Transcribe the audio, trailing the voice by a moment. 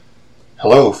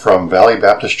Hello from Valley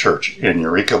Baptist Church in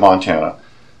Eureka, Montana.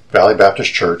 Valley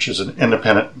Baptist Church is an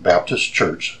independent Baptist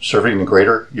church serving the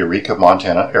greater Eureka,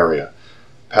 Montana area.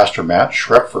 Pastor Matt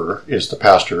Schrepfer is the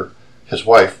pastor. His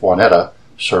wife, Juanetta,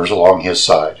 serves along his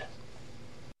side.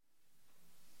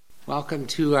 Welcome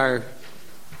to our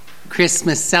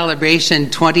Christmas celebration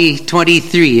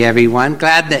 2023, everyone.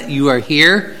 Glad that you are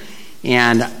here,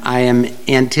 and I am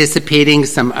anticipating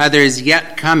some others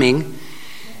yet coming,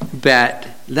 but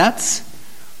let's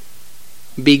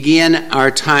begin our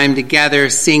time together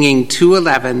singing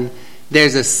 211.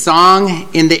 There's a song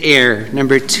in the air,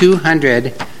 number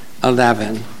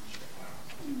 211.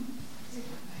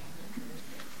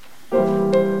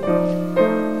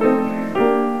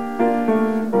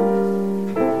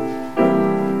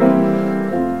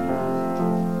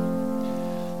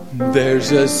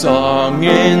 There's a song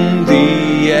in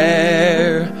the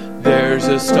air, there's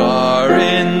a star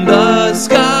in the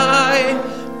sky,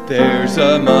 there's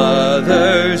a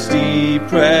mother's deep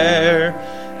prayer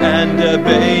and a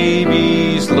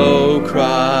baby's low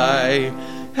cry,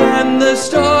 and the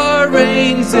star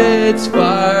rains its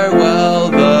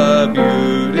farewell, the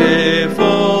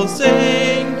beautiful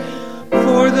sing,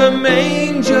 for the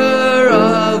manger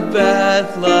of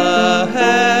Bethlehem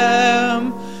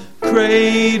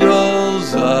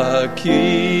cradles a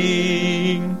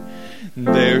king.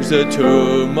 There's a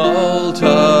tumult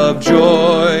of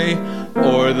joy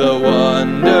o'er the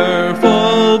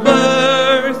wonderful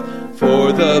birth,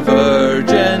 for the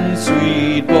virgin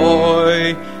sweet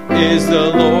boy is the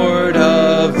Lord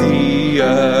of the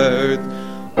earth.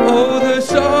 Oh, the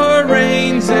star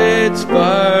rains its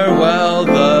farewell,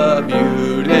 the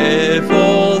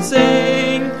beautiful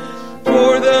sing,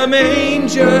 for the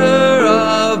manger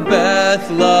of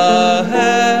Bethlehem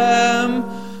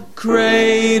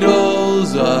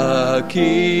cradles a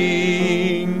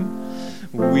king.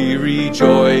 We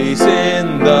rejoice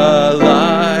in the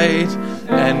light,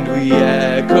 and we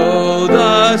echo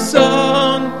the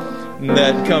song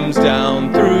that comes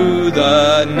down through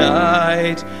the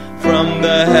night from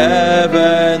the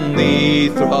heavenly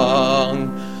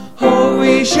throng. Oh,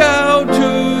 we shout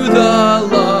to the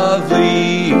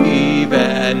lovely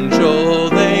evangel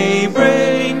they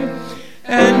bring,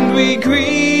 and we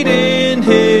greet in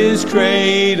his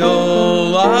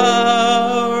cradle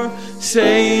our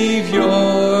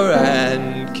Savior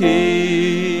and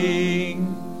King.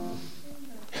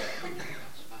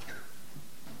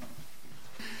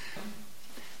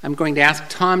 I'm going to ask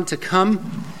Tom to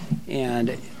come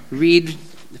and read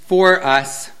for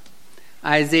us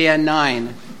Isaiah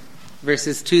 9,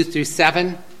 verses 2 through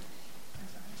 7.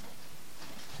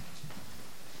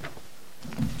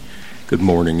 Good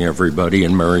morning, everybody,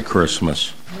 and Merry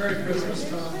Christmas. Merry Christmas,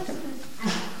 Tom.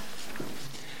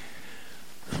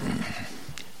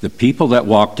 The people that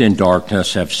walked in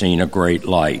darkness have seen a great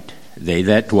light. They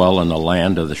that dwell in the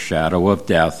land of the shadow of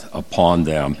death, upon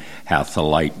them hath the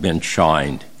light been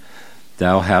shined.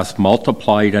 Thou hast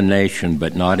multiplied a nation,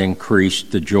 but not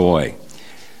increased the joy.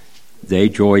 They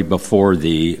joy before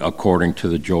thee according to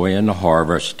the joy in the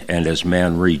harvest, and as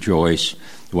men rejoice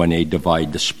when they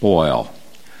divide the spoil.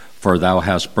 For thou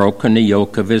hast broken the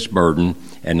yoke of his burden,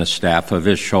 and the staff of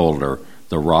his shoulder,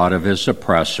 the rod of his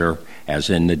oppressor,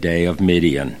 as in the day of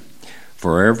Midian.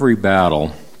 For every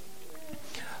battle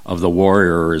of the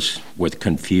warrior is with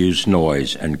confused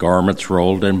noise, and garments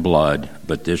rolled in blood,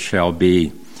 but this shall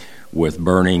be with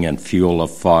burning and fuel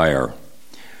of fire.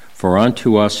 For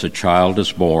unto us a child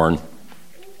is born,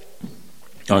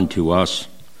 unto us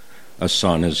a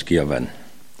son is given.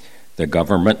 The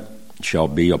government shall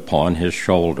be upon his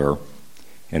shoulder,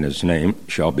 and his name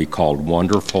shall be called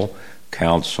Wonderful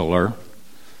Counselor,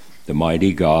 the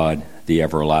Mighty God, the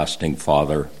Everlasting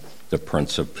Father, the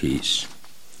Prince of Peace.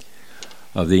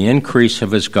 Of the increase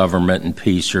of his government and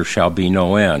peace there shall be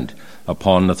no end,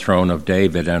 upon the throne of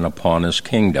David and upon his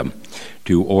kingdom,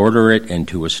 to order it and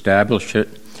to establish it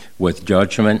with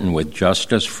judgment and with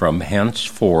justice from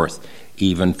henceforth,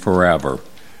 even forever.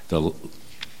 The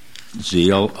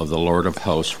zeal of the Lord of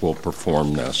hosts will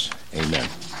perform this. Amen.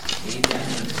 Amen.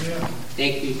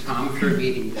 Thank you, Tom, for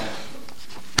reading that.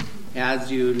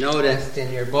 As you noticed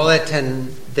in your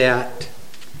bulletin that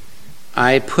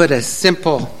I put a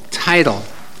simple title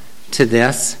to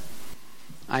this.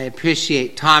 I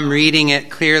appreciate Tom reading it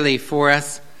clearly for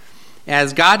us.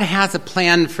 As God has a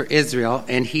plan for Israel,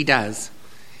 and he does.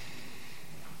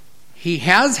 He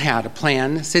has had a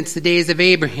plan since the days of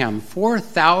Abraham,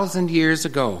 4,000 years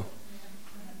ago.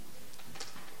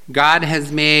 God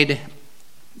has made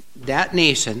that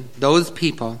nation, those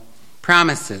people,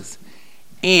 promises,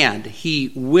 and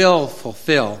he will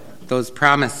fulfill those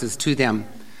promises to them.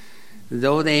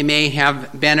 though they may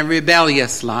have been a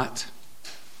rebellious lot,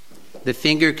 the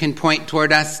finger can point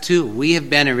toward us too. We have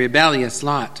been a rebellious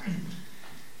lot.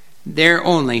 Their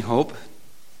only hope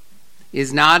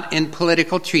is not in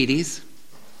political treaties.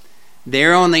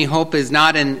 Their only hope is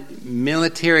not in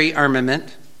military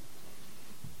armament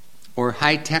or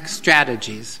high-tech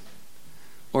strategies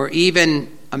or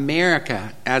even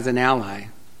America as an ally.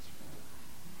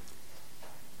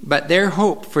 But their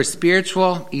hope for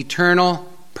spiritual, eternal,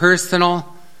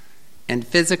 personal, and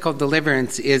physical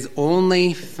deliverance is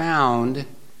only found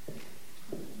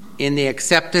in the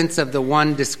acceptance of the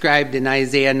one described in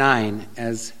Isaiah 9,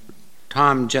 as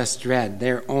Tom just read,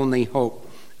 their only hope.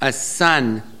 A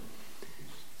son.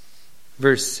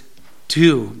 Verse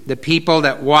 2, the people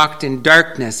that walked in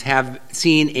darkness have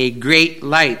seen a great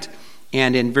light.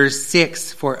 And in verse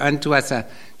 6, for unto us a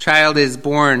child is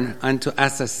born, unto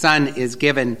us a son is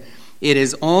given. It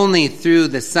is only through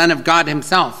the Son of God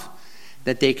himself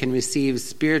that they can receive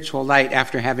spiritual light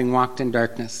after having walked in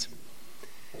darkness.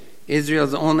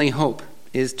 Israel's only hope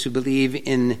is to believe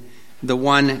in the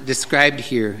one described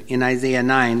here in Isaiah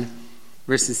 9,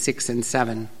 verses 6 and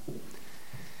 7.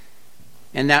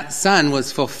 And that Son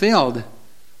was fulfilled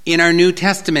in our New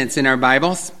Testaments, in our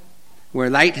Bibles, where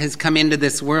light has come into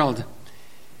this world.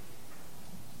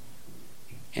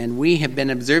 And we have been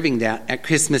observing that at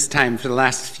Christmas time for the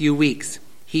last few weeks.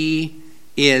 He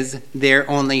is their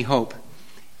only hope.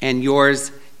 And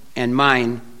yours and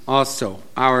mine also.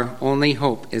 Our only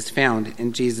hope is found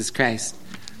in Jesus Christ.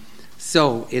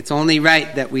 So it's only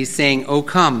right that we sing, O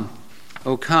come,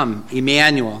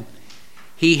 Emmanuel.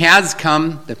 He has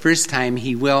come the first time,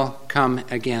 he will come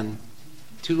again.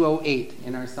 208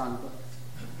 in our songbook.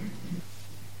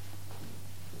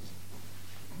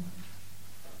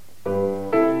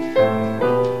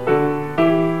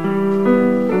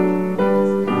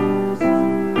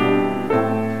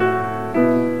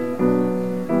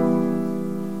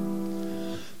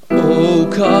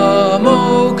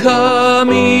 O come,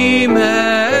 Emmanuel,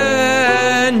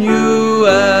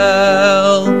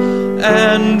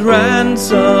 and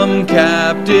ransom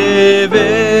captive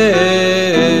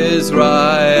Israel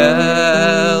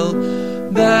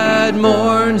that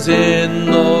mourns in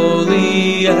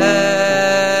lowly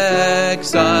exile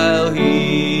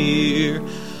here,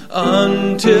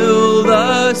 until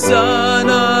the Son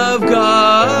of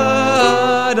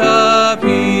God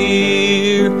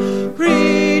appear.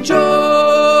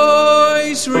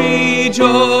 Rejoice,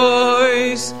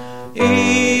 rejoice,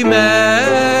 Emmanuel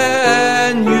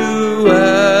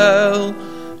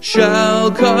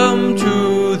shall come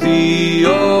to thee,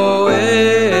 O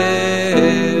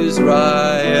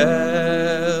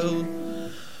Israel.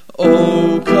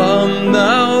 O come,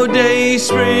 thou day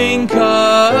spring,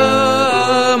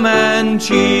 come and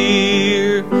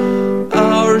cheer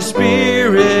our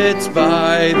spirits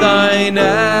by thine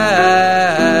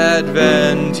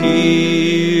advent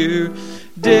here.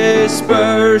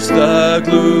 Disperse the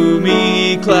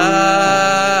gloomy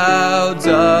clouds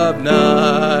of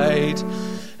night,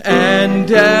 and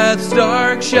death's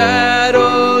dark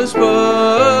shadows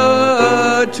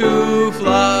put to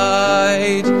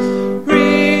flight.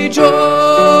 Rejoice,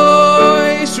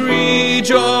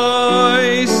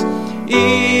 rejoice,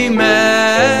 Emmanuel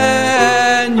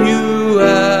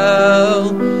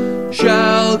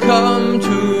shall come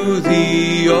to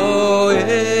thee, O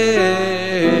Israel.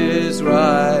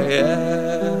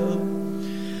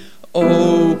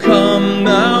 O come,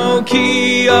 thou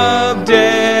Key of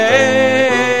David,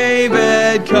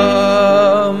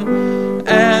 come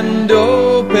and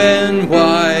open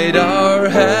wide our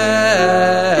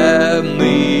heavenly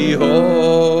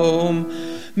home.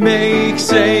 Make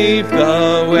safe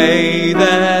the way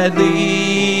that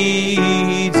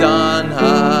leads on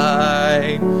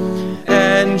high,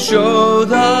 and show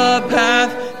the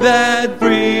path that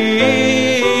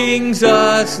brings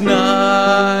us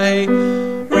nigh.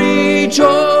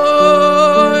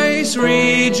 Rejoice,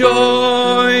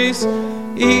 rejoice,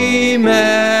 Emmanuel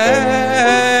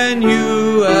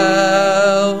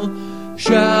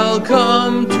shall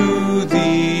come to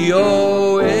thee,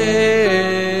 O Israel.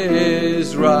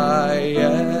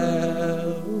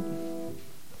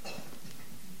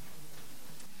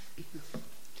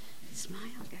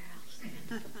 Smile, girls.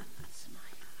 Smile.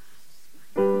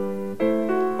 Oh,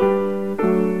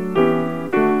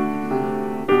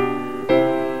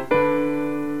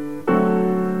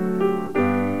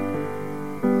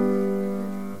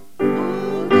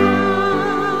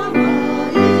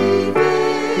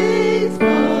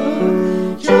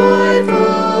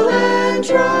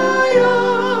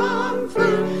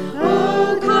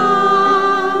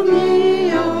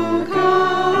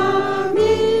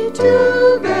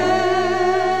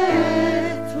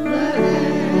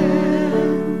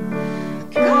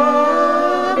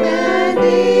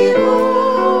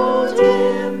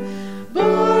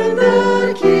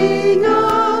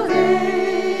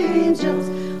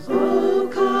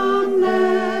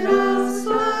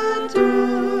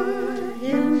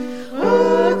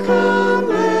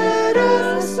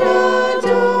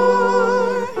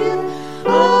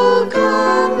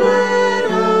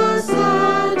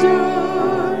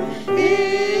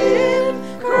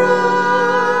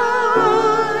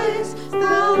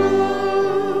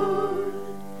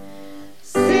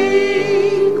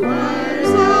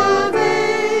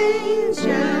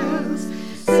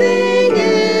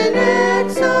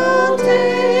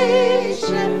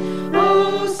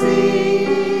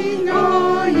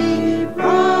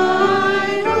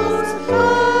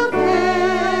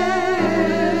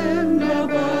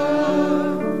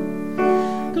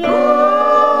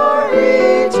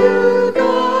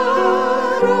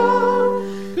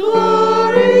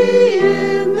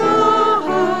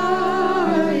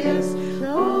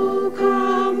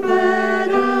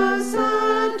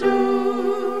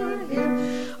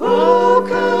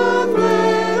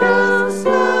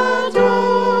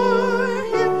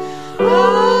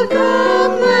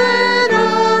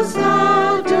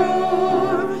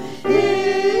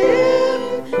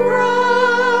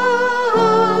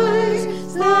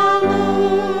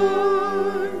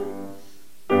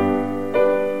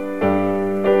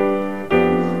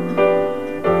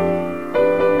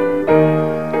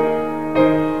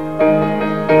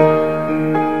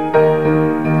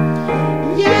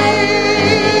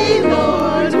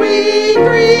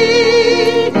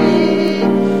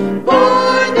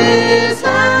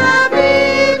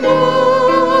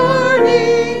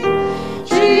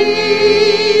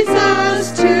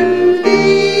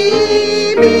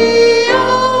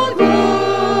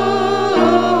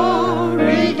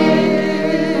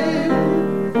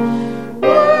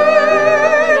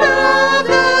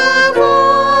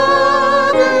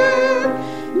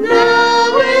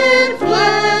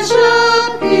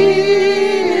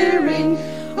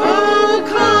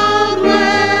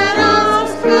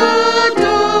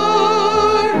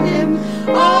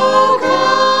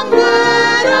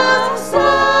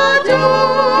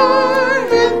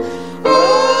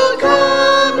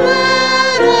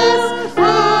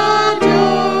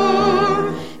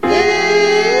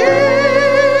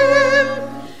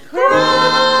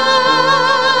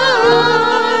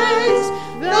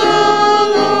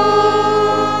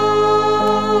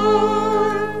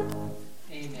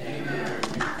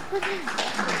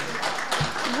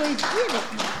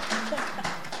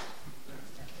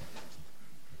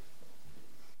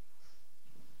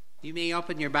 You may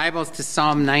open your Bibles to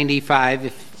Psalm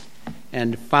 95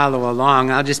 and follow along.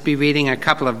 I'll just be reading a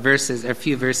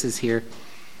few verses here.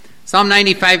 Psalm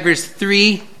 95, verse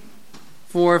 3,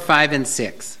 4, 5, and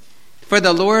 6. For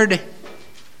the Lord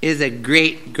is a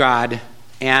great God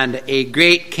and a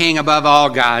great King above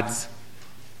all gods.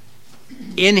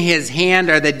 In his hand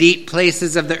are the deep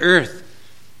places of the earth.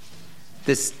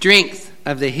 The strength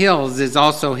of the hills is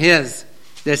also his.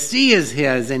 The sea is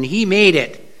his, and he made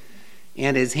it,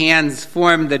 and his hands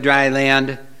formed the dry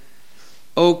land.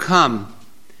 O come,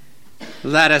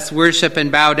 let us worship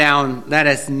and bow down. Let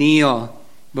us kneel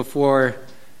before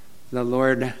the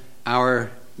Lord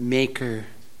our Maker.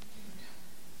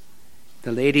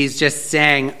 The ladies just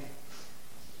sang,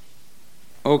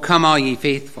 O come all ye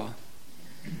faithful.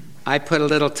 I put a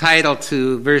little title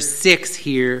to verse 6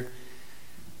 here,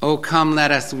 O come let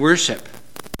us worship.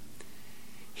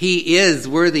 He is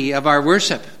worthy of our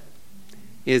worship,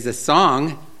 is a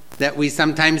song that we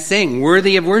sometimes sing,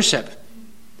 worthy of worship.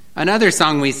 Another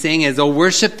song we sing is, O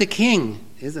worship the King,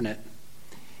 isn't it?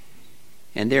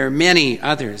 And there are many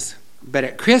others. But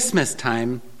at Christmas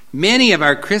time, many of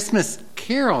our Christmas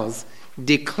carols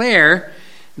declare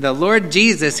the Lord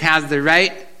Jesus has the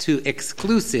right to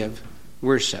exclusive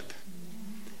worship.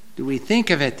 Do we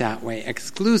think of it that way?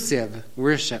 Exclusive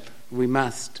worship. We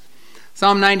must.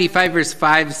 Psalm 95 verse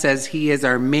 5 says, He is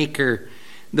our Maker.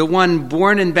 The one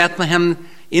born in Bethlehem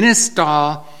in a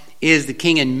stall is the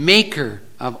King and Maker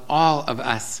of all of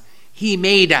us. He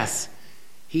made us.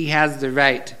 He has the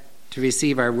right to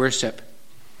receive our worship.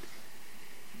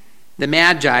 The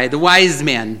Magi, the wise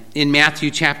men in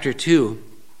Matthew chapter 2,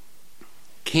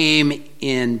 came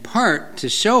in part to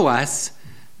show us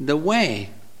the way,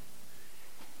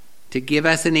 to give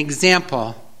us an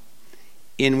example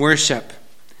in worship.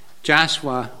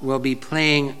 Joshua will be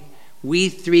playing We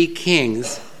Three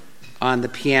Kings on the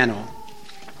piano.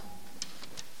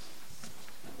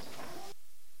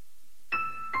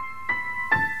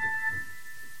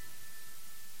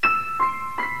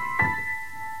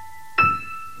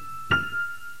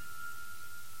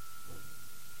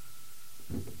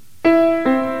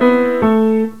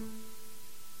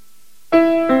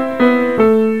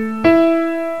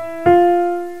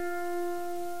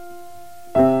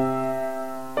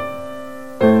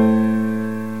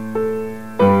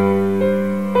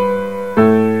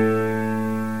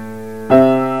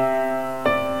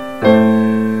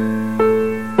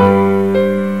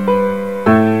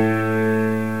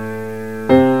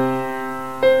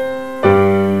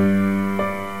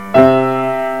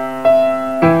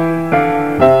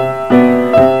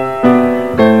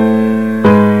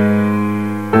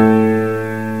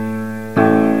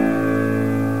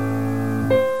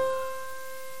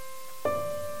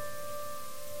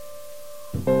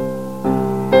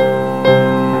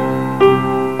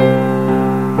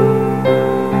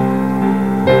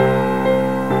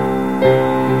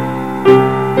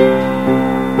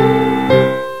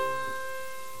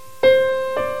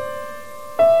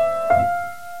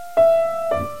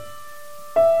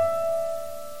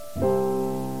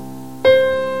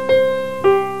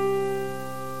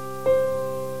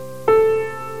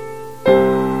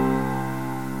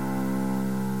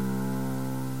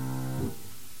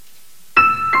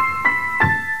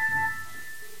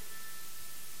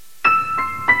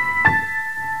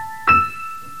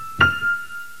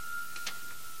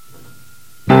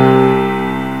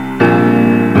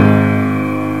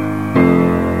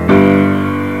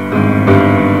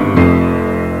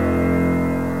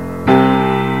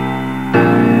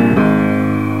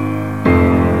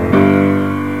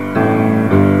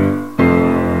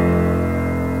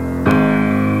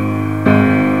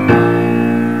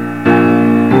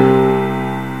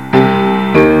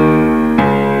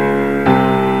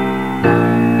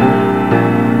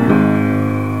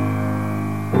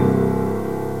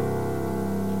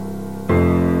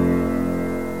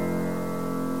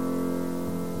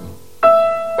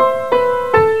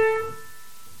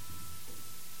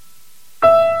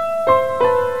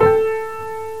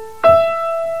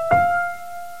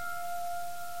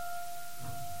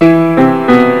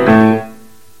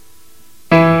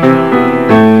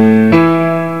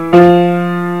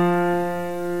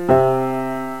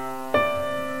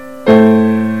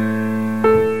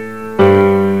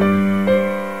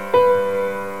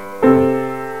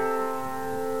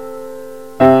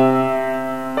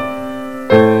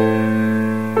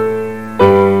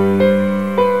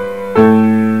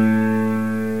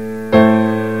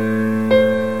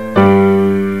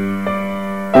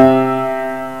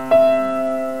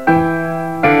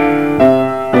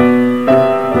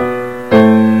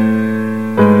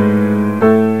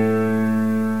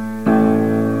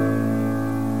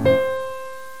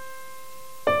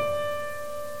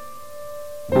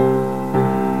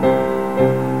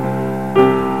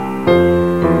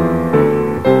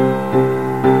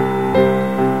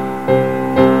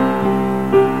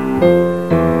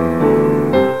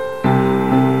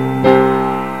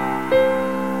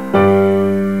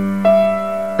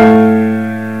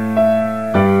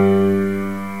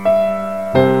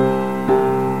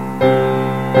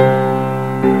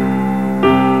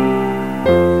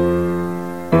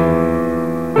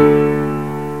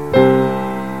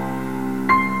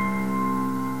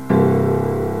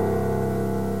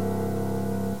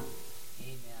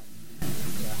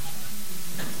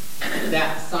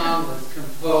 That song was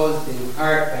composed in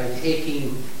part by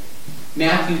taking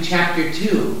Matthew chapter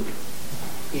 2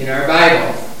 in our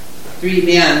Bibles. Three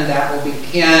men, that will be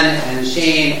Ken and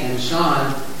Shane and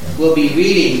Sean, will be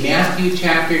reading Matthew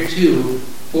chapter 2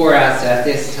 for us at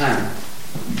this time.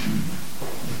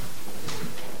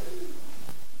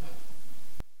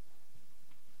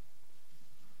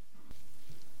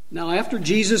 Now after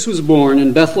Jesus was born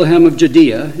in Bethlehem of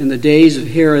Judea in the days of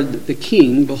Herod the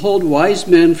king, behold, wise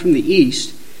men from the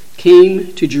east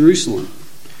came to Jerusalem,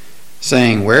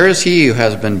 saying, Where is he who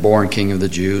has been born King of the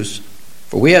Jews?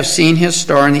 For we have seen his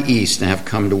star in the east and have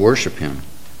come to worship him.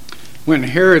 When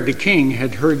Herod the king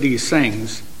had heard these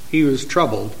things, he was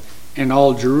troubled, and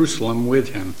all Jerusalem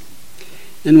with him.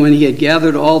 And when he had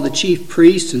gathered all the chief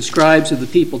priests and scribes of the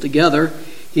people together,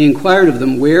 he inquired of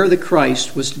them where the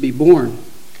Christ was to be born.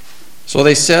 So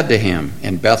they said to him,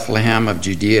 In Bethlehem of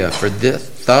Judea, for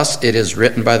thus it is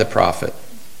written by the prophet,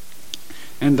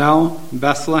 And thou,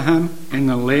 Bethlehem, in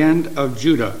the land of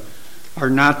Judah,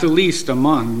 art not the least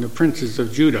among the princes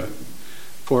of Judah.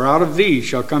 For out of thee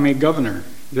shall come a governor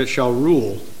that shall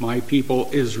rule my people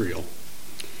Israel.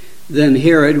 Then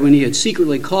Herod, when he had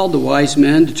secretly called the wise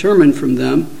men, determined from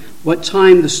them what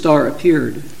time the star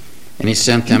appeared. And he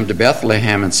sent them to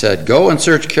Bethlehem and said, Go and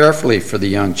search carefully for the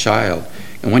young child.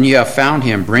 And when you have found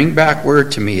him, bring back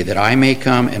word to me that I may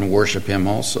come and worship him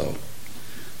also.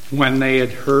 When they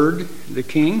had heard the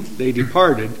king, they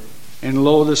departed, and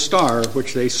lo, the star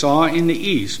which they saw in the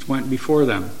east went before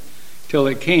them, till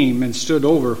it came and stood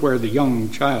over where the young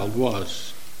child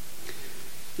was.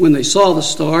 When they saw the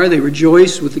star, they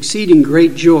rejoiced with exceeding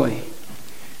great joy.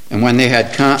 And when they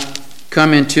had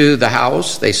come into the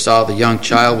house, they saw the young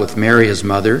child with Mary his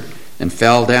mother, and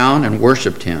fell down and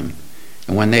worshipped him.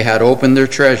 And when they had opened their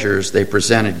treasures, they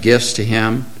presented gifts to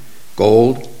him,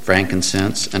 gold,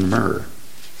 frankincense, and myrrh.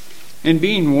 And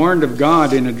being warned of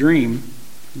God in a dream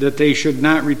that they should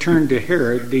not return to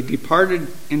Herod, they departed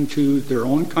into their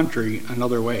own country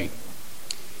another way.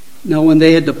 Now when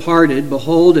they had departed,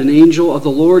 behold, an angel of the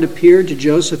Lord appeared to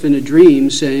Joseph in a dream,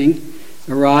 saying,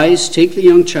 Arise, take the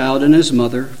young child and his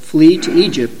mother, flee to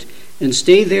Egypt, and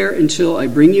stay there until I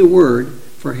bring you word,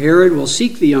 for Herod will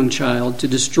seek the young child to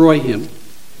destroy him.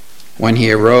 When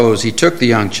he arose, he took the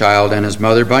young child and his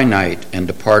mother by night and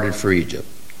departed for Egypt.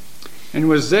 And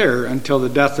was there until the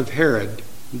death of Herod,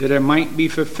 that it might be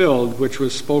fulfilled which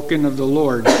was spoken of the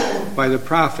Lord by the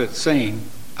prophet, saying,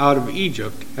 Out of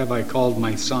Egypt have I called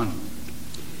my son.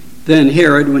 Then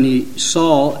Herod, when he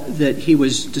saw that he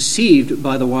was deceived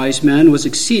by the wise men, was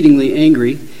exceedingly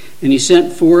angry, and he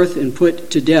sent forth and put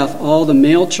to death all the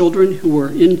male children who were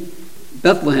in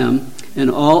Bethlehem and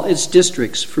all its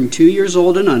districts from 2 years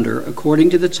old and under, according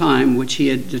to the time which he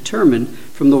had determined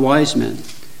from the wise men.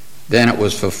 Then it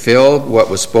was fulfilled what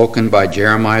was spoken by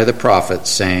Jeremiah the prophet,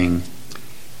 saying,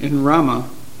 In Ramah,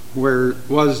 where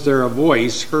was there a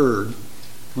voice heard,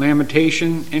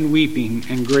 lamentation and weeping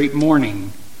and great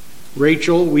mourning,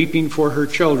 Rachel weeping for her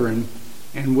children,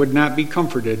 and would not be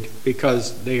comforted,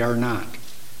 because they are not.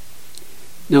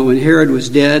 Now when Herod was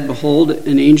dead, behold,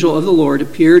 an angel of the Lord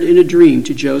appeared in a dream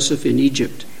to Joseph in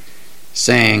Egypt,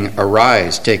 saying,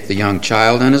 Arise, take the young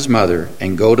child and his mother,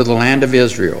 and go to the land of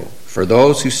Israel, for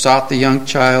those who sought the young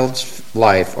child's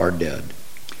life are dead.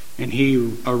 And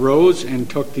he arose and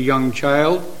took the young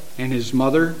child and his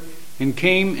mother, and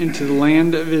came into the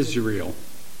land of Israel.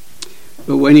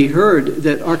 But when he heard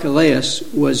that Archelaus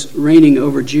was reigning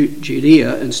over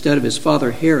Judea instead of his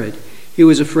father Herod, he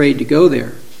was afraid to go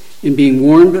there. And being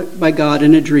warned by God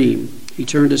in a dream, he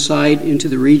turned aside into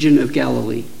the region of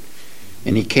Galilee.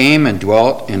 And he came and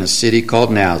dwelt in a city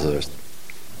called Nazareth,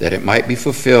 that it might be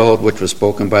fulfilled which was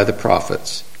spoken by the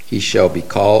prophets, He shall be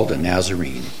called a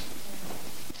Nazarene.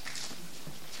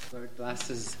 Lord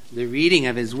blesses the reading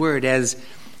of his word. As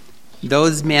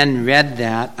those men read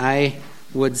that, I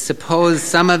would suppose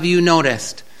some of you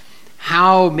noticed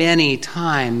how many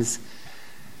times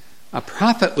a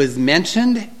prophet was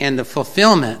mentioned and the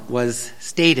fulfillment was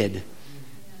stated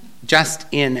just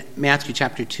in Matthew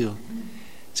chapter 2.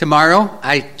 Tomorrow,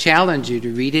 I challenge you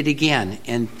to read it again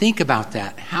and think about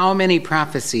that. How many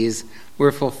prophecies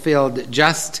were fulfilled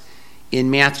just in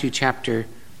Matthew chapter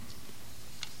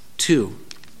 2?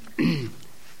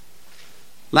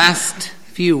 Last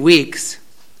few weeks,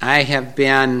 I have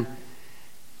been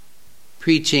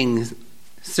preaching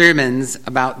sermons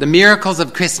about the miracles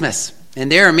of Christmas,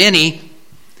 and there are many.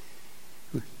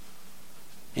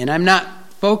 And I'm not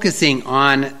focusing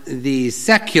on the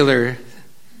secular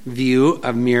view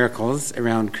of miracles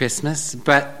around Christmas,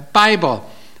 but Bible,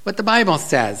 what the Bible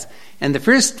says. And the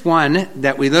first one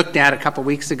that we looked at a couple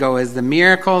weeks ago is the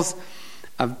miracles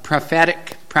of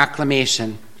prophetic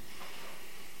proclamation.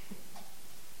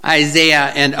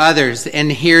 Isaiah and others,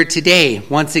 and here today,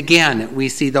 once again, we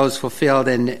see those fulfilled,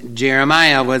 and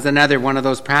Jeremiah was another one of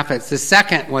those prophets. The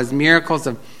second was miracles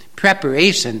of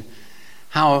preparation,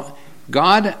 how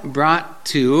God brought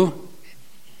to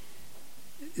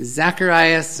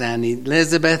Zacharias and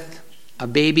Elizabeth a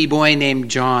baby boy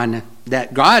named John,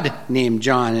 that God named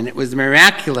John, and it was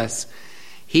miraculous.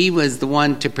 He was the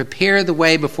one to prepare the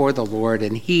way before the Lord,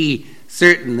 and he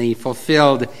certainly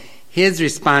fulfilled his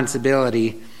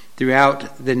responsibility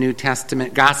throughout the New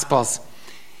Testament Gospels.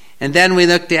 And then we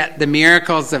looked at the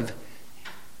miracles of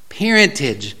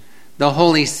parentage, the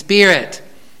Holy Spirit,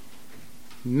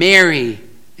 Mary,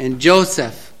 and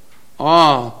Joseph.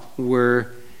 All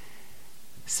were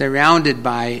surrounded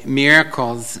by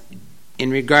miracles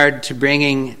in regard to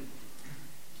bringing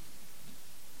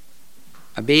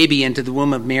a baby into the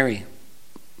womb of Mary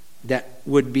that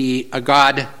would be a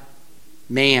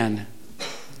God-man,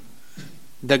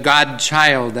 the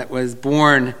God-child that was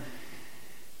born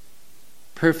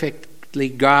perfectly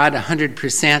God,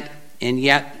 100%, and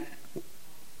yet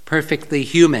perfectly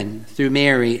human through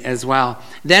Mary as well.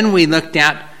 Then we looked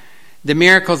at the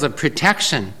miracles of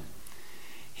protection.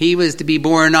 He was to be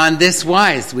born on this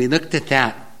wise. We looked at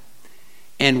that.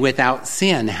 And without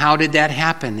sin. How did that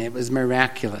happen? It was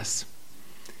miraculous.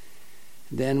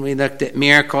 Then we looked at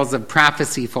miracles of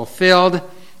prophecy fulfilled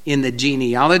in the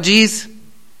genealogies.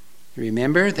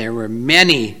 Remember, there were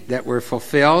many that were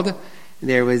fulfilled.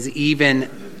 There was even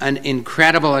an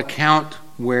incredible account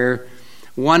where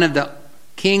one of the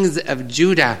kings of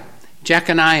Judah,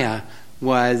 Jeconiah,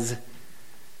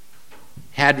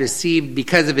 had received,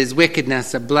 because of his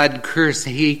wickedness, a blood curse.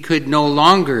 He could no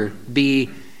longer be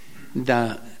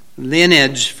the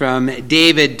lineage from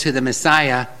David to the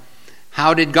Messiah.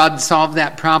 How did God solve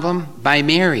that problem? By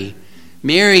Mary.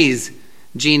 Mary's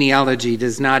genealogy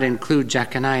does not include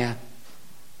Jeconiah.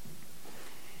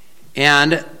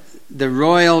 And the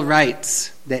royal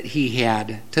rights that he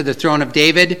had to the throne of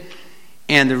David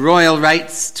and the royal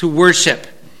rights to worship.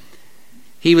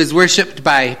 He was worshipped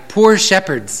by poor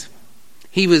shepherds.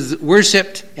 He was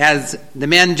worshipped, as the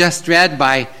men just read,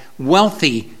 by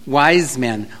wealthy wise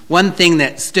men. One thing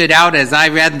that stood out as I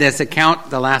read this account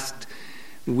the last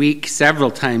week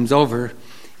several times over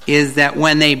is that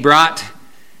when they brought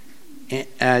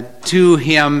to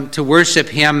him to worship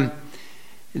him,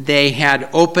 they had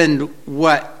opened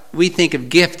what we think of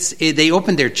gifts. They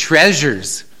opened their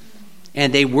treasures,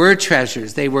 and they were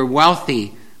treasures. They were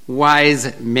wealthy,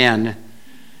 wise men.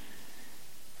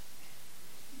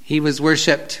 He was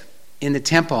worshipped in the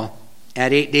temple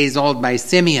at 8 days old by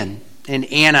Simeon and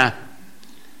Anna.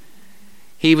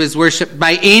 He was worshipped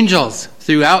by angels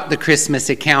throughout the Christmas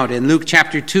account. In Luke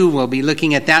chapter 2, we'll be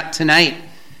looking at that tonight.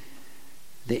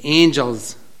 The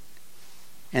angels,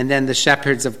 and then the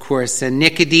shepherds, of course, and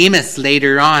Nicodemus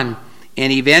later on,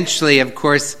 and eventually, of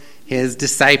course, his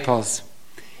disciples.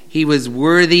 He was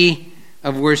worthy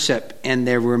of worship, and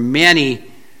there were many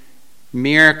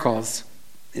miracles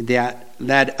that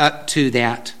led up to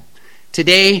that.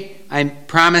 Today, I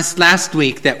promised last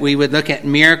week that we would look at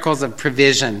miracles of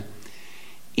provision.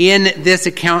 In this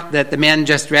account that the men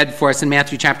just read for us in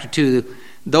Matthew chapter 2,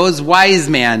 those wise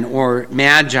men, or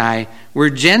magi, were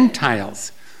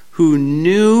Gentiles who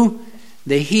knew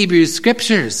the Hebrew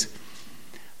Scriptures.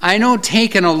 I know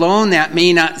taken alone that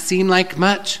may not seem like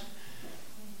much,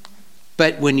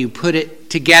 but when you put it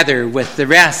together with the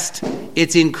rest,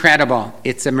 it's incredible.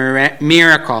 It's a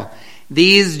miracle.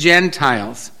 These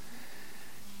Gentiles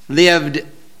lived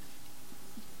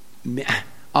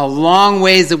a long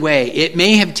ways away. It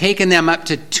may have taken them up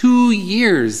to 2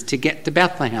 years to get to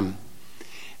Bethlehem.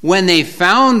 When they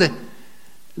found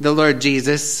the Lord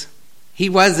Jesus, he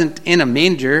wasn't in a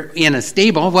manger, in a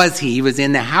stable, was he? He was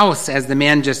in the house, as the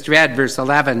man just read, verse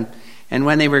 11. And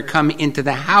when they were come into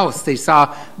the house, they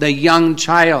saw the young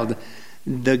child.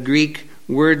 The Greek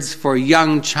words for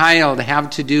young child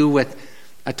have to do with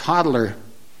a toddler.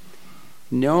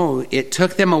 No, it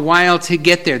took them a while to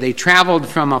get there. They traveled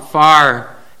from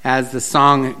afar, as the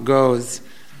song goes.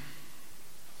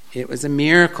 It was a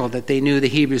miracle that they knew the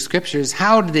Hebrew Scriptures.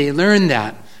 How did they learn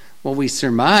that? Well, we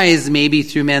surmise maybe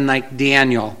through men like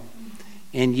Daniel,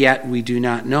 and yet we do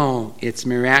not know. It's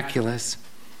miraculous.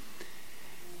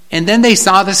 And then they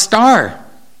saw the star.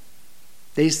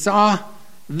 They saw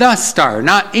the star,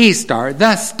 not a star,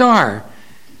 the star.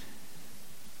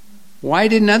 Why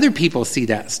didn't other people see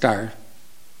that star?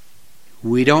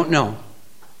 We don't know.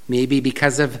 Maybe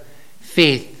because of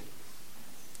faith.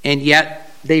 And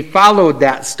yet they followed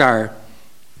that star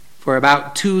for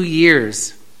about 2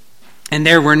 years. And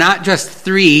there were not just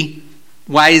 3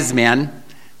 wise men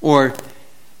or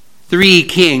 3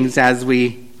 kings, as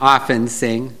we often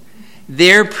sing.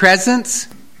 Their presence,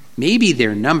 maybe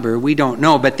their number, we don't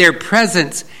know, but their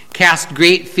presence cast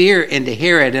great fear into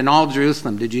Herod and all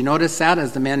Jerusalem. Did you notice that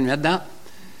as the men read that?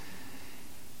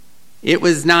 It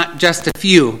was not just a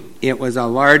few. It was a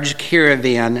large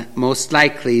caravan, most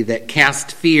likely, that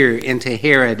cast fear into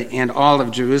Herod and all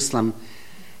of Jerusalem.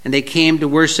 And they came to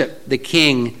worship the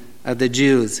King of the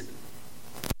Jews,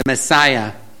 the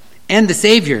Messiah, and the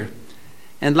Savior.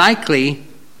 And likely,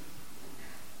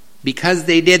 because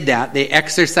they did that, they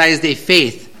exercised a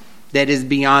faith that is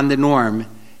beyond the norm.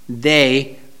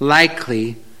 They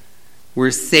likely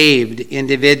were saved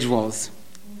individuals.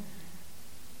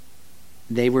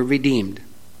 They were redeemed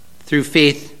through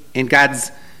faith in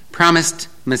God's promised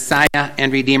Messiah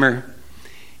and Redeemer.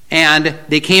 And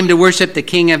they came to worship the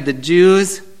King of the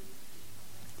Jews.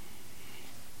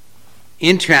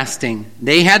 Interesting.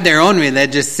 They had their own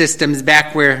religious systems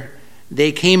back where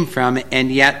they came from, and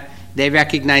yet they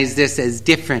recognized this as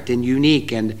different and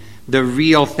unique and the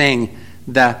real thing,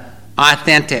 the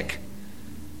authentic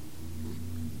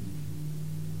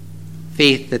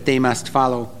faith that they must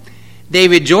follow. They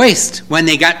rejoiced when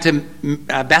they got to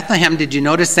Bethlehem. Did you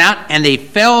notice that? And they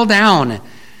fell down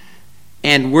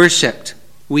and worshiped.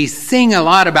 We sing a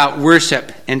lot about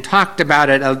worship and talked about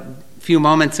it a few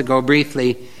moments ago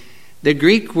briefly. The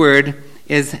Greek word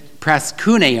is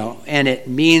proskuneo, and it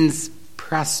means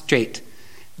prostrate.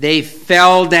 They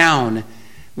fell down.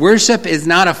 Worship is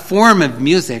not a form of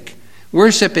music.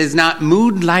 Worship is not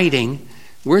mood lighting.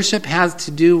 Worship has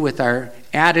to do with our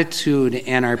attitude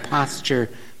and our posture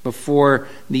before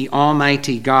the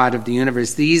Almighty God of the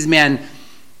universe. These men,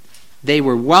 they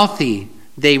were wealthy.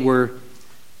 They were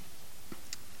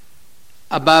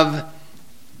above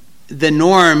the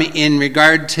norm in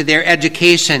regard to their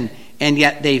education, and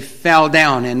yet they fell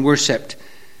down and worshipped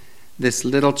this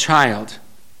little child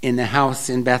in the house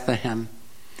in Bethlehem.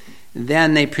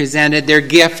 Then they presented their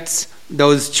gifts,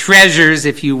 those treasures,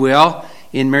 if you will,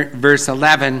 in verse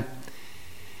 11.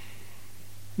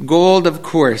 Gold, of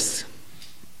course,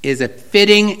 is a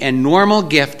fitting and normal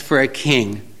gift for a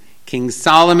king. King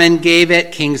Solomon gave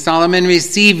it. King Solomon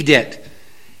received it.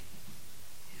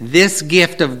 This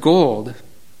gift of gold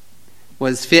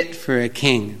was fit for a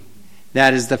king.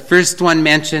 That is the first one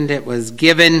mentioned. It was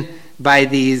given by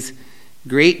these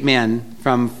great men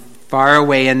from far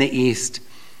away in the east.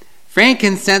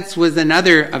 Frankincense was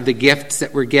another of the gifts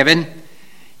that were given,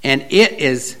 and it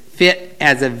is fit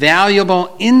as a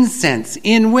valuable incense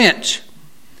in which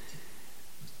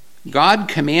God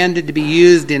commanded to be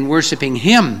used in worshiping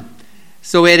Him.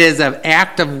 So it is an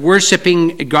act of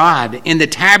worshiping God in the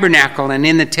tabernacle and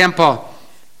in the temple.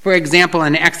 For example,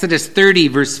 in Exodus 30,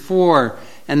 verse 4,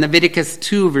 and Leviticus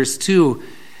 2, verse 2,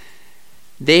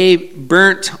 they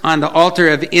burnt on the altar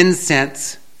of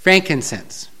incense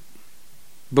frankincense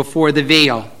before the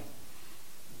veil,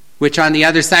 which on the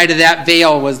other side of that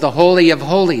veil was the Holy of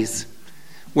Holies,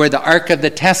 where the Ark of the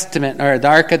Testament, or the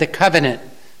Ark of the Covenant,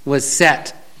 was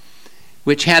set,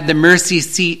 which had the mercy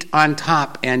seat on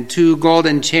top and 2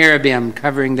 golden cherubim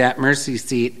covering that mercy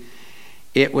seat.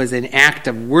 It was an act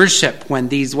of worship when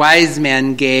these wise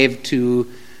men gave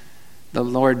to the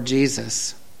Lord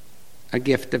Jesus a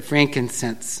gift of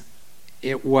frankincense.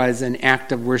 It was an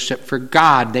act of worship for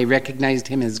God. They recognized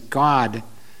Him as God.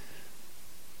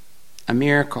 A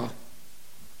miracle.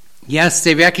 Yes,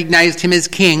 they recognized Him as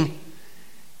King,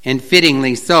 and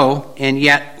fittingly so, and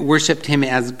yet worshipped Him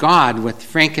as God with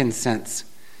frankincense.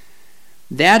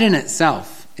 That in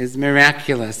itself is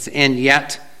miraculous, and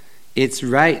yet it's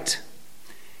right.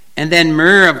 And then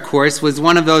myrrh, of course, was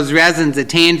one of those resins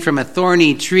attained from a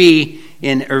thorny tree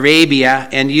in Arabia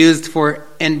and used for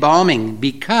embalming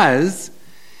because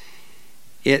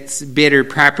its bitter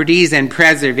properties and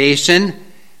preservation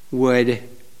would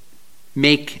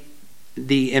make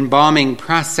the embalming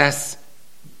process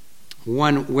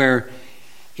one where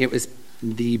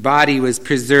the body was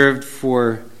preserved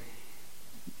for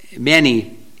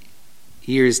many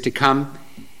years to come.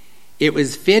 It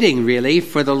was fitting, really,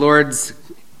 for the Lord's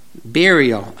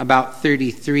burial about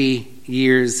 33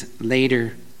 years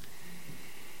later.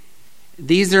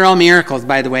 These are all miracles,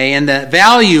 by the way, and the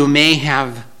value may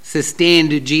have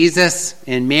sustained Jesus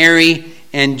and Mary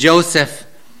and Joseph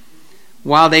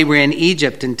while they were in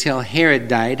Egypt until Herod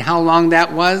died. How long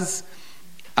that was?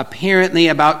 Apparently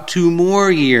about 2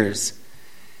 more years.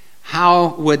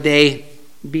 How would they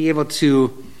be able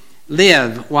to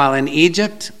live while in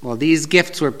Egypt? Well, these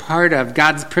gifts were part of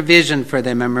God's provision for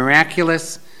them, a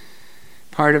miraculous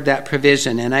part of that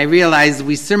provision. And I realize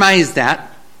we surmise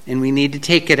that, and we need to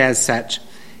take it as such.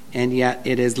 And yet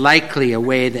it is likely a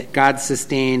way that God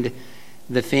sustained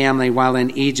the family while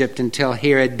in Egypt until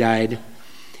Herod died.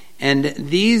 And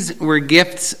these were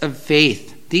gifts of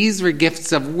faith. These were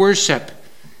gifts of worship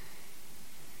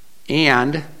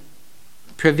and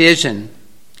provision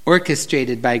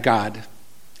orchestrated by God.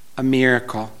 A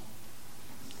miracle.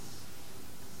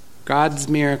 God's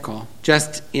miracle,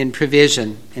 just in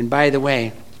provision. And by the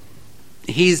way,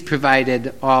 He's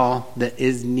provided all that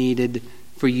is needed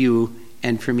for you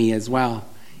and for me as well,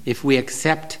 if we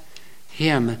accept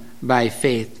Him by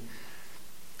faith.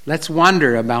 Let's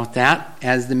wonder about that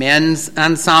as the men's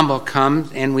ensemble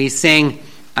comes and we sing,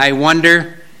 I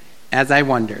Wonder as I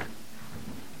Wonder.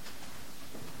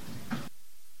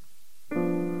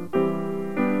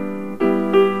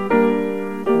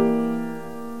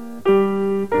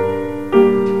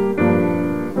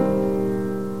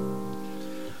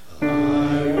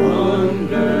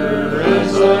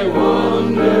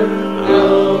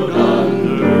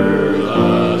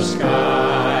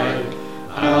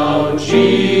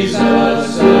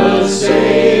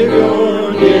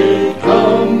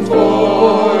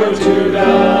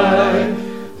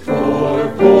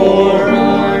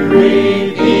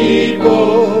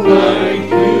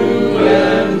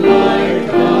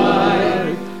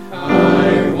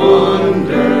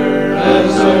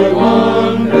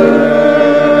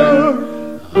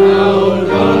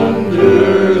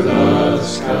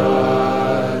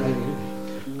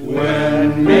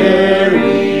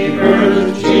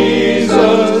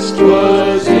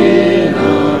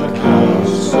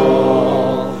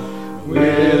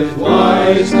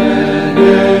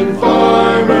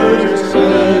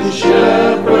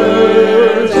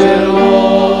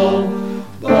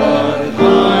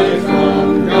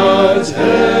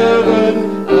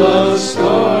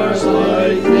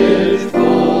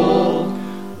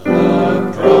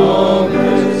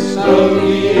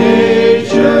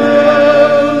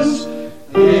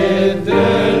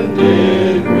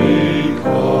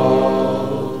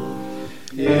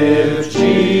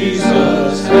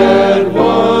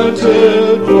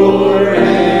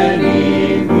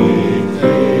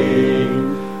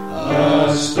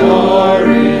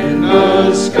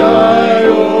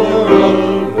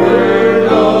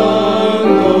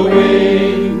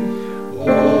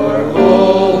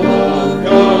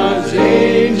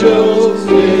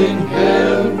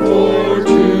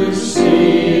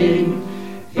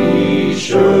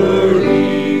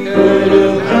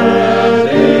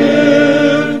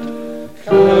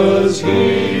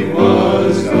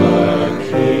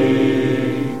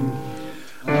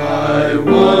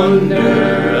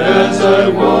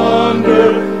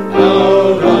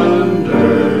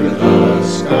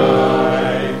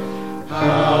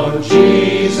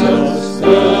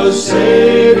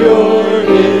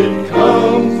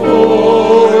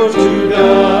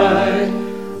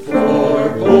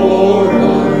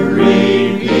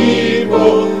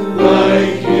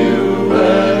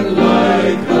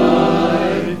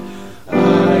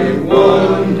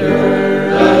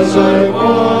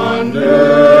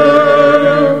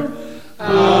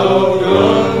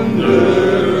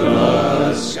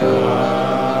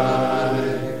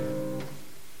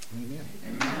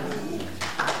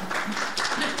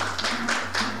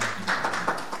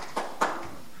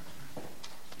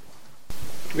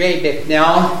 Ray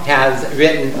Bicknell has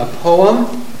written a poem,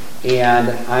 and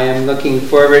I am looking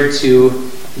forward to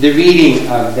the reading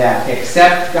of that.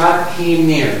 Except God Came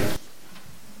Near.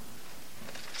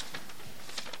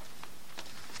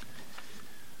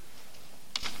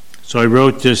 So I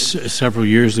wrote this several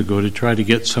years ago to try to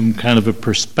get some kind of a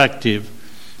perspective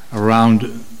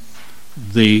around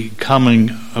the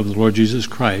coming of the Lord Jesus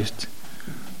Christ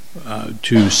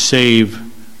to save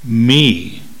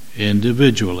me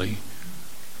individually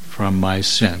from my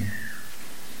sin.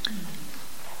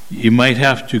 You might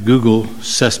have to Google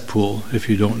cesspool if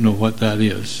you don't know what that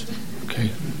is.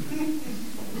 Okay.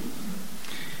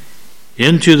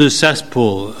 Into the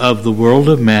cesspool of the world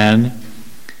of man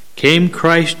came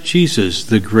Christ Jesus,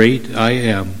 the great I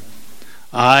am.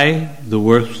 I, the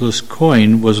worthless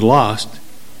coin, was lost,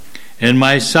 and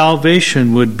my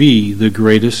salvation would be the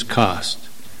greatest cost.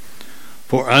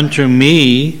 For unto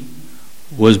me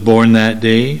was born that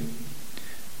day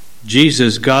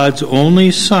Jesus, God's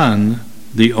only Son,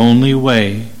 the only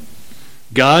way.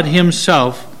 God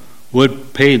Himself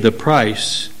would pay the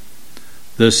price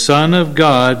the Son of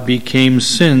God became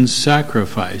sin's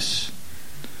sacrifice.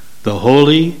 The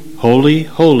holy, holy,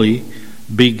 holy,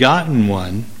 begotten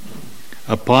one,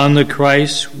 upon the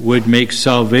Christ would make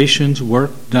salvation's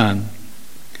work done.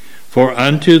 For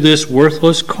unto this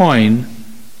worthless coin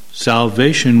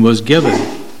salvation was given,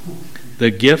 the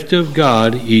gift of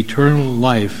God, eternal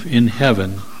life in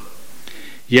heaven.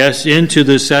 Yes, into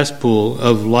the cesspool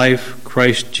of life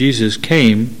Christ Jesus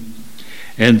came,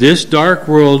 and this dark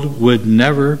world would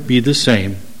never be the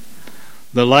same.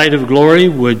 The light of glory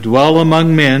would dwell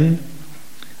among men.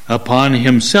 Upon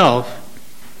himself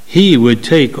he would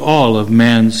take all of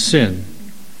man's sin.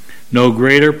 No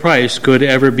greater price could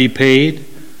ever be paid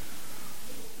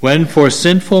when for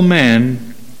sinful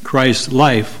man Christ's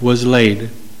life was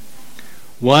laid.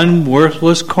 One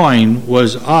worthless coin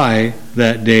was I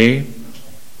that day,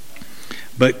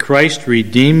 but Christ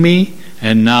redeemed me,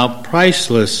 and now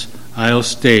priceless I'll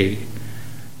stay.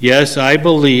 Yes, I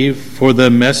believe, for the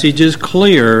message is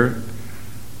clear,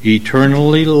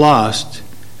 eternally lost,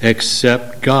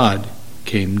 except God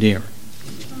came near.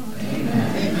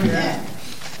 Amen.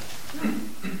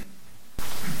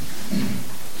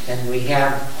 And we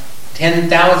have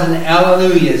 10,000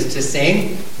 hallelujahs to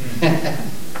sing.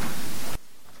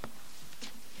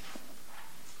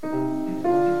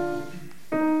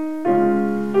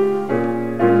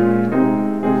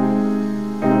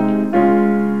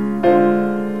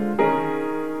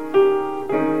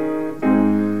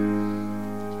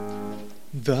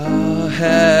 The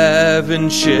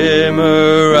heavens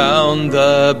shimmer round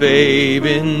the babe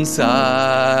in silence.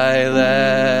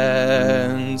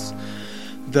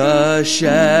 The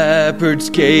shepherds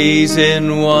gaze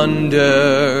in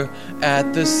wonder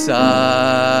at the sight.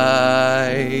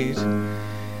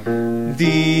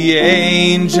 The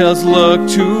angels look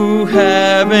to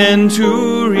heaven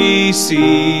to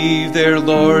receive their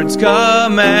Lord's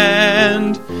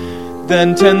command.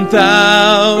 Then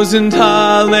 10,000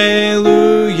 hallelujahs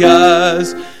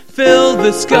fill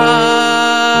the sky.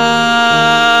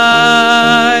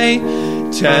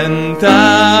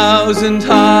 10,000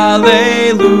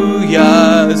 hallelujahs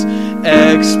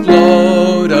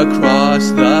explode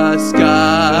across the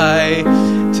sky.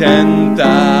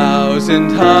 10,000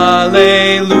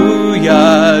 hallelujahs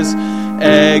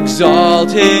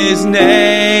exalt his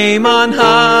name on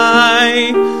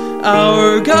high.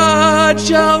 Our God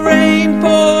shall reign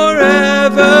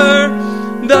forever.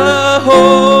 The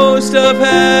host of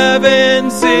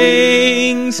heaven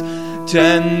sings.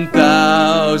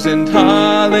 10,000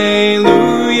 hallelujahs.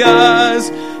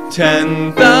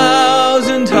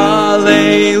 10,000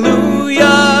 hallelujahs.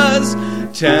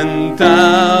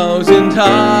 10,000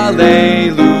 hallelujahs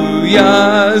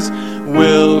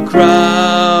will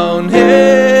crown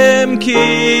him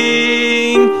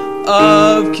King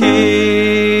of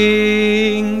kings.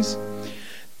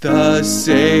 The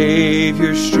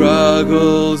Savior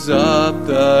struggles up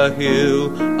the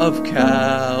hill of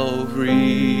Calvary.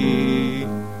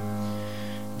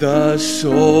 The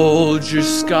soldiers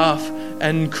scoff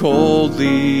and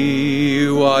coldly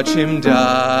watch him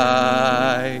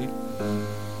die.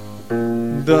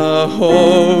 The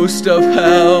host of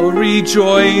hell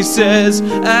rejoices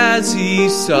as he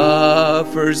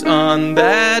suffers on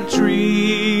that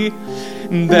tree.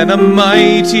 Then a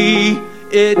mighty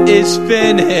 "It is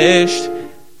finished"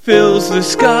 fills the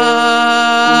sky.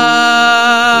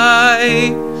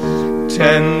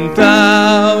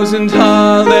 10,000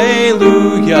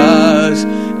 hallelujahs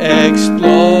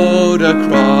explode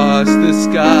across the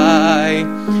sky.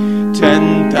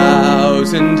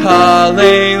 10,000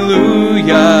 hallelujahs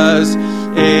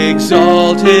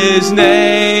exalt his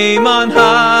name on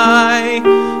high.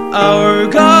 Our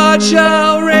God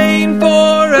shall reign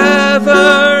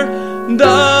forever.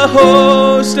 The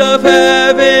host of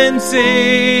heaven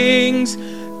sings.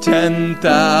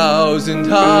 10,000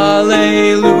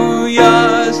 hallelujahs.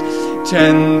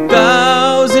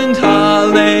 10,000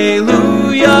 hallelujahs.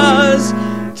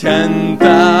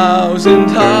 10,000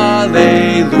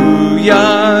 hallelujahs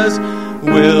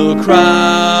will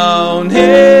crown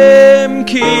him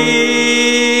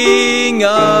King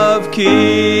of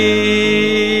kings.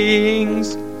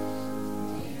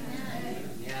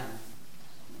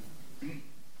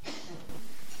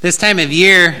 This time of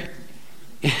year,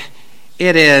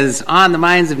 it is on the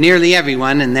minds of nearly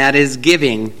everyone, and that is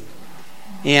giving.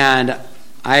 And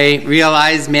I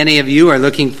realize many of you are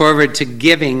looking forward to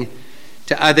giving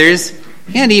to others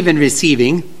and even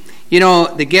receiving. You know,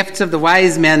 the gifts of the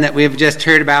wise men that we've just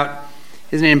heard about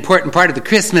is an important part of the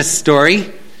Christmas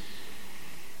story.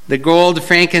 The gold,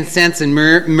 frankincense, and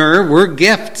myrrh were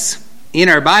gifts. In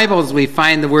our Bibles, we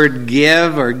find the word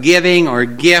give or giving or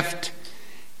gift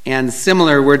and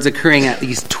similar words occurring at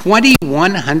least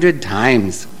 2,100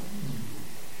 times.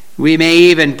 We may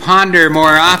even ponder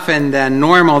more often than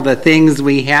normal the things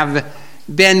we have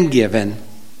been given.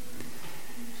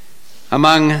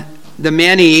 Among the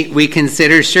many we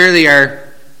consider surely our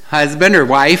husband or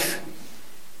wife,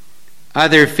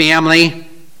 other family,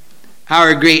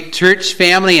 our great church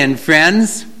family and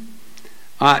friends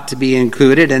ought to be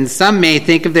included, and some may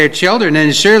think of their children,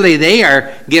 and surely they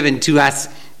are given to us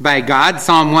by God.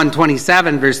 Psalm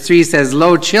 127 verse 3 says,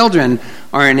 "Lo, children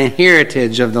are an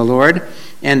heritage of the Lord,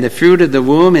 and the fruit of the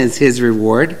womb is his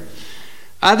reward."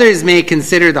 Others may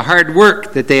consider the hard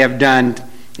work that they have done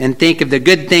and think of the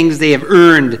good things they have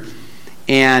earned.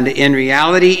 And in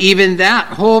reality, even that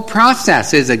whole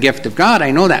process is a gift of God.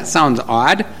 I know that sounds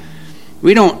odd.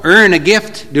 We don't earn a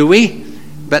gift, do we?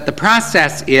 But the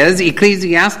process is,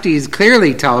 Ecclesiastes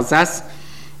clearly tells us,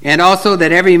 and also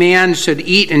that every man should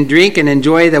eat and drink and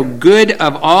enjoy the good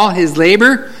of all his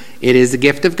labor. It is a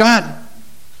gift of God.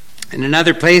 In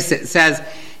another place it says,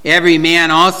 "Every man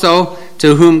also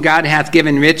to whom God hath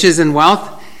given riches and wealth,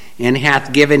 and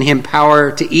hath given him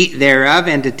power to eat thereof,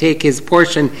 and to take his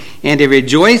portion, and to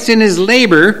rejoice in his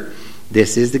labor,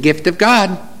 this is the gift of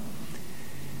God."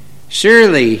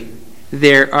 Surely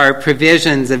there are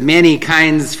provisions of many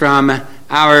kinds from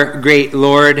our great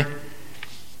Lord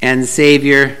and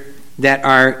Savior that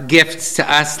are gifts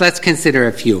to us. Let's consider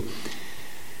a few.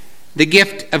 The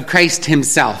gift of Christ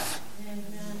himself.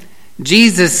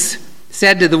 Jesus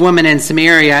said to the woman in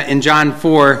Samaria in John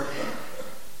 4,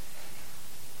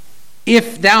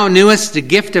 "If thou knewest the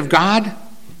gift of God,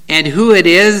 and who it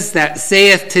is that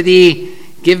saith to thee,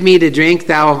 Give me to drink,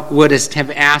 thou wouldest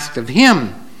have asked of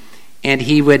him, and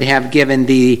he would have given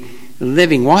thee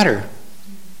living water."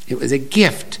 It was a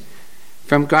gift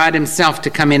from God himself to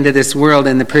come into this world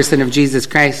in the person of Jesus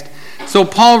Christ. So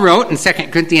Paul wrote in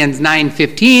 2 Corinthians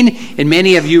 9:15, and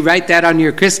many of you write that on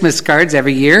your Christmas cards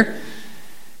every year,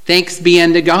 "Thanks be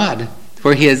unto God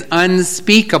for his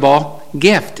unspeakable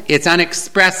gift." It's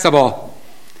unexpressible.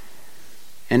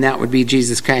 And that would be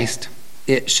Jesus Christ.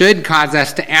 It should cause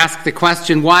us to ask the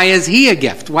question, why is he a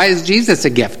gift? Why is Jesus a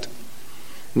gift?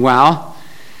 Well,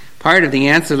 part of the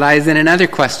answer lies in another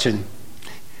question.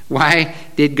 Why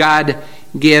did God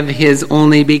give his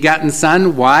only begotten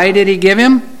Son? Why did he give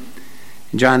him?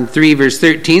 John 3 verse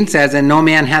 13 says, "And no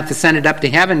man hath ascended up to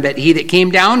heaven, but he that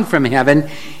came down from heaven,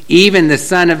 even the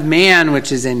Son of Man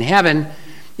which is in heaven."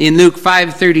 In Luke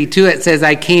 5:32 it says,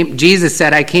 Jesus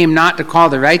said, "I came not to call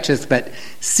the righteous, but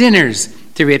sinners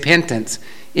to repentance."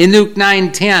 In Luke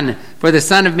 9:10, "For the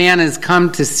Son of Man is come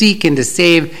to seek and to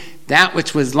save that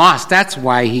which was lost." That's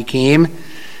why he came.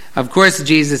 Of course,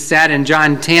 Jesus said in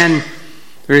John 10,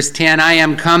 verse 10, "I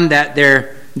am come that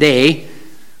they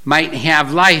might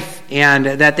have life, and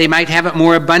that they might have it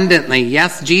more abundantly."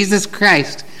 Yes, Jesus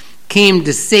Christ came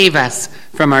to save us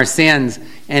from our sins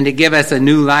and to give us a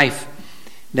new life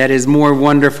that is more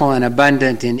wonderful and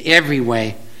abundant in every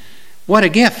way. What a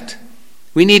gift.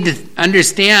 We need to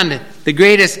understand the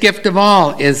greatest gift of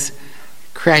all is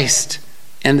Christ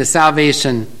and the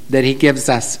salvation that he gives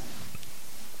us.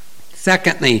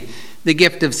 Secondly, the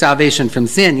gift of salvation from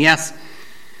sin. Yes,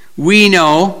 we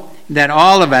know that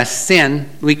all of us sin.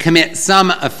 We commit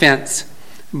some offense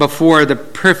before the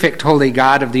perfect holy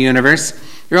God of the universe.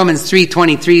 Romans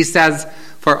 3:23 says,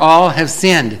 "For all have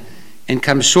sinned and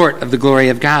come short of the glory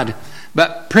of God."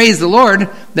 But praise the Lord,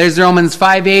 there's Romans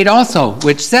 5:8 also,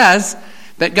 which says,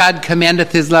 "But God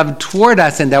commendeth his love toward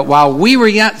us, and that while we were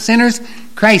yet sinners,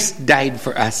 Christ died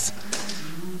for us."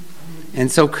 And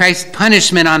so Christ's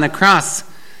punishment on the cross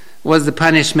was the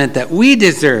punishment that we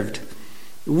deserved.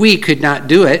 We could not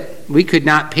do it. We could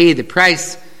not pay the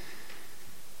price,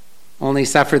 only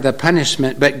suffer the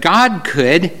punishment. But God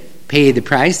could pay the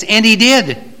price, and he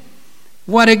did.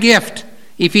 What a gift.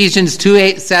 Ephesians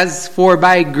 2:8 says, "For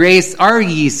by grace are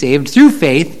ye saved through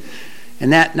faith,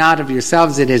 and that not of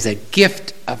yourselves, it is a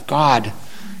gift of God,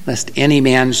 lest any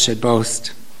man should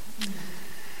boast."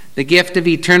 The gift of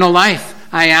eternal life.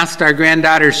 I asked our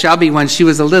granddaughter Shelby when she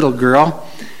was a little girl,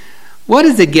 "What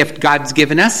is the gift God's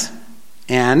given us?"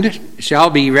 And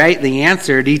Shelby rightly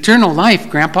answered, "Eternal life,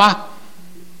 Grandpa."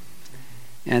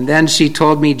 And then she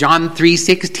told me John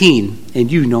 3:16,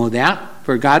 and you know that.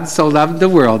 "For God so loved the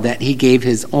world that he gave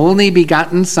his only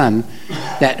begotten Son,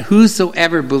 that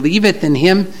whosoever believeth in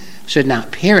him should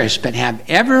not perish, but have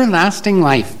everlasting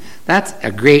life." That's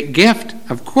a great gift,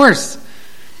 of course.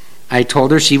 I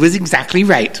told her she was exactly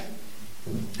right.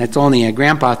 That's only a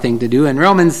grandpa thing to do. In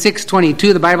Romans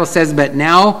 6:22, the Bible says, "But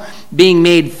now, being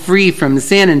made free from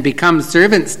sin and become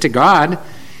servants to God,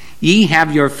 ye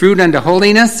have your fruit unto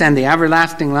holiness and the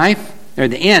everlasting life." or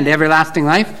the end, everlasting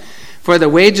life. For the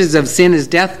wages of sin is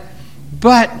death,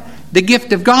 but the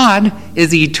gift of God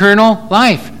is eternal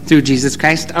life through Jesus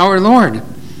Christ our Lord.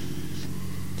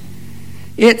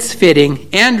 It's fitting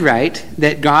and right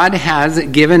that God has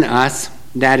given us,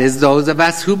 that is, those of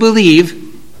us who believe,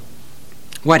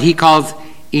 what he calls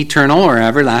eternal or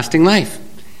everlasting life.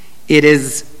 It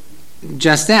is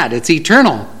just that. It's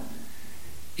eternal.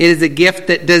 It is a gift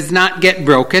that does not get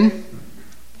broken.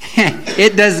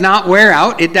 It does not wear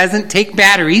out. It doesn't take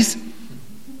batteries.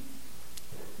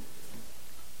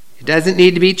 It doesn't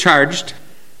need to be charged.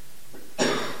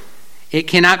 It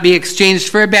cannot be exchanged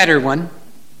for a better one.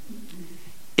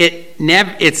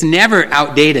 It's never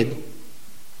outdated.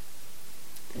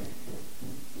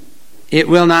 It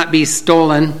will not be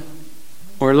stolen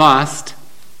or lost.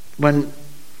 When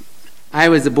I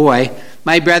was a boy,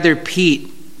 my brother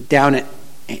Pete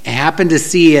happened to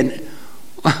see an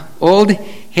old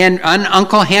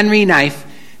Uncle Henry knife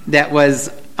that was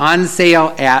on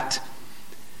sale at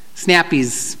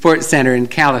Snappy's Sports Center in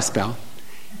Kalispell.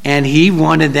 And he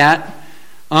wanted that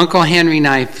Uncle Henry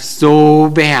knife so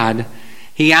bad.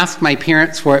 He asked my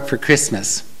parents for it for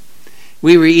Christmas.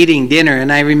 We were eating dinner,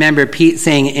 and I remember Pete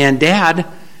saying, "And Dad,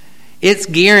 it's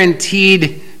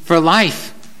guaranteed for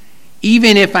life.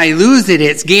 Even if I lose it,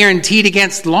 it's guaranteed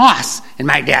against loss." And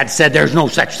my dad said, "There's no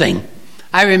such thing."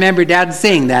 I remember Dad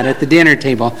saying that at the dinner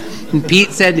table. And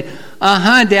Pete said,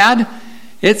 "Dad,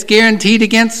 it's guaranteed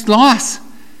against loss."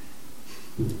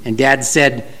 And Dad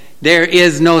said, "There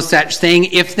is no such thing.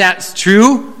 If that's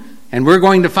true, and we're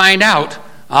going to find out,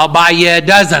 I'll buy you a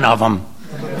dozen of them."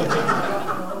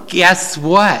 Guess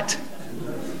what?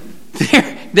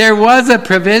 There was a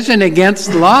provision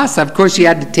against loss. Of course, you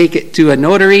had to take it to a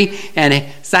notary and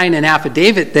sign an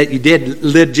affidavit that you did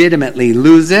legitimately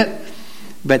lose it,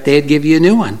 but they'd give you a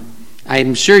new one.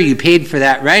 I'm sure you paid for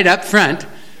that right up front.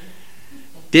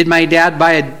 Did my dad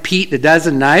buy Pete a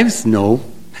dozen knives? No.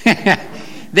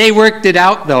 They worked it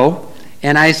out, though,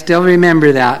 and I still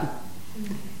remember that.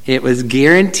 It was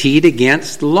guaranteed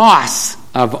against loss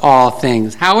of all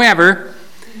things. However,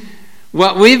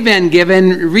 what we've been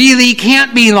given really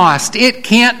can't be lost. It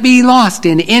can't be lost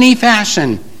in any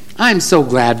fashion. I'm so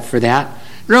glad for that.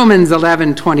 Romans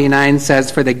 11:29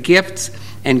 says, "For the gifts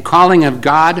and calling of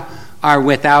God are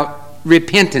without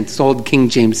repentance," Old King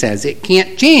James says. It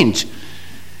can't change.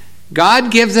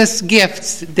 God gives us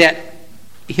gifts that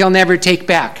he'll never take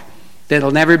back,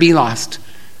 that'll never be lost,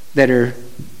 that are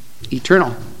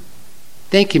eternal.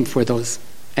 Thank him for those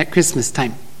at Christmas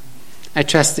time. I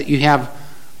trust that you have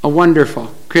a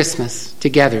wonderful Christmas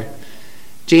together.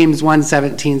 James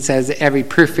 1:17 says, every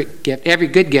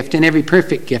good gift and every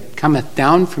perfect gift cometh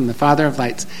down from the Father of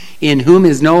lights, in whom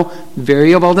is no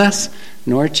variableness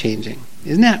nor changing.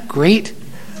 Isn't that great?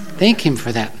 Thank him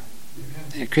for that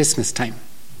at Christmas time.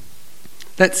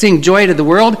 Let's sing Joy to the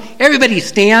World. Everybody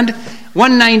stand,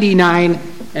 199,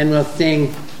 and we'll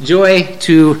sing Joy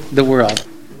to the World.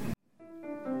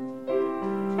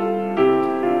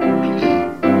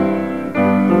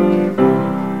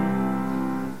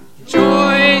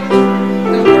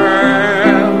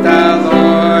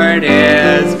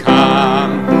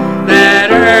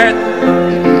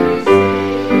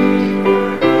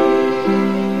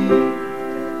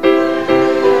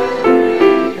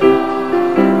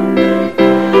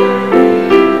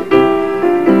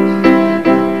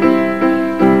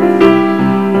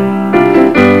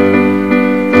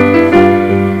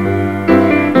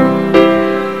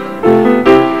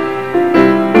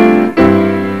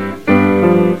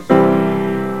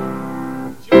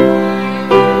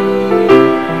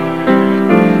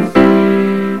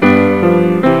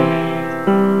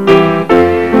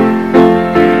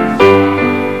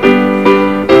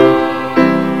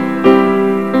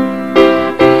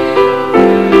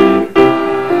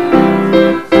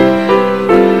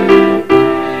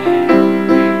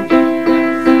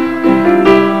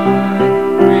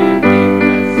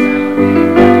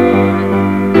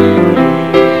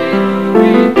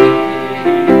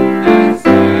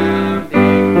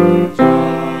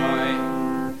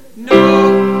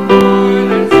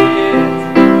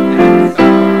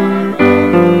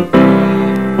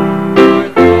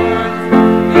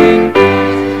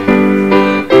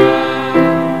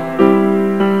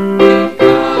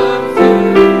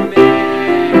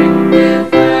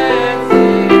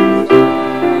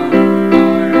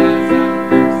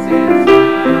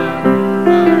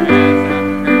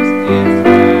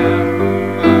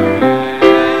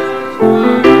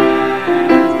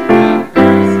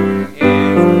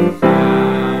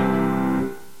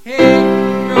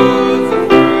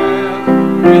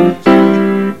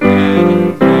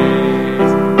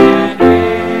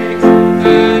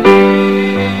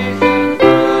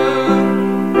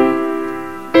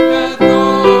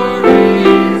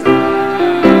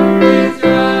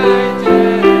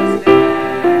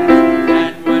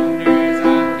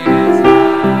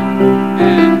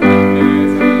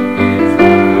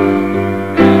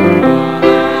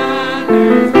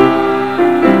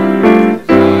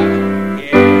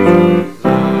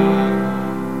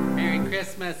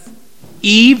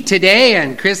 today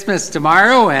and Christmas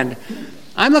tomorrow, and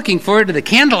I'm looking forward to the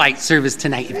candlelight service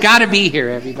tonight. You've got to be here,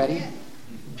 everybody.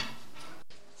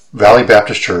 Valley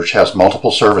Baptist Church has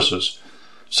multiple services.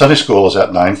 Sunday school is at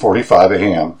 9:45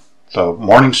 a.m. The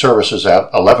morning service is at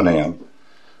 11 a.m.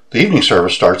 The evening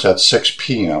service starts at 6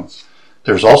 p.m.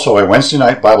 There's also a Wednesday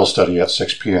night Bible study at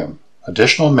 6 p.m.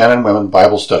 Additional men and women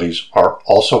Bible studies are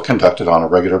also conducted on a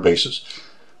regular basis.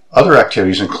 Other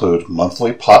activities include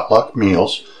monthly potluck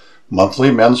meals,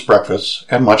 monthly men's breakfasts,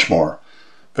 and much more.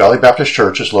 Valley Baptist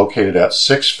Church is located at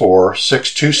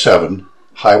 64627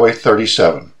 Highway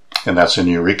 37, and that's in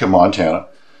Eureka, Montana.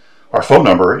 Our phone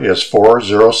number is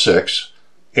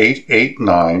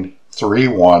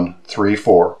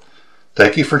 406-889-3134.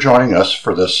 Thank you for joining us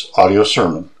for this audio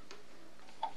sermon.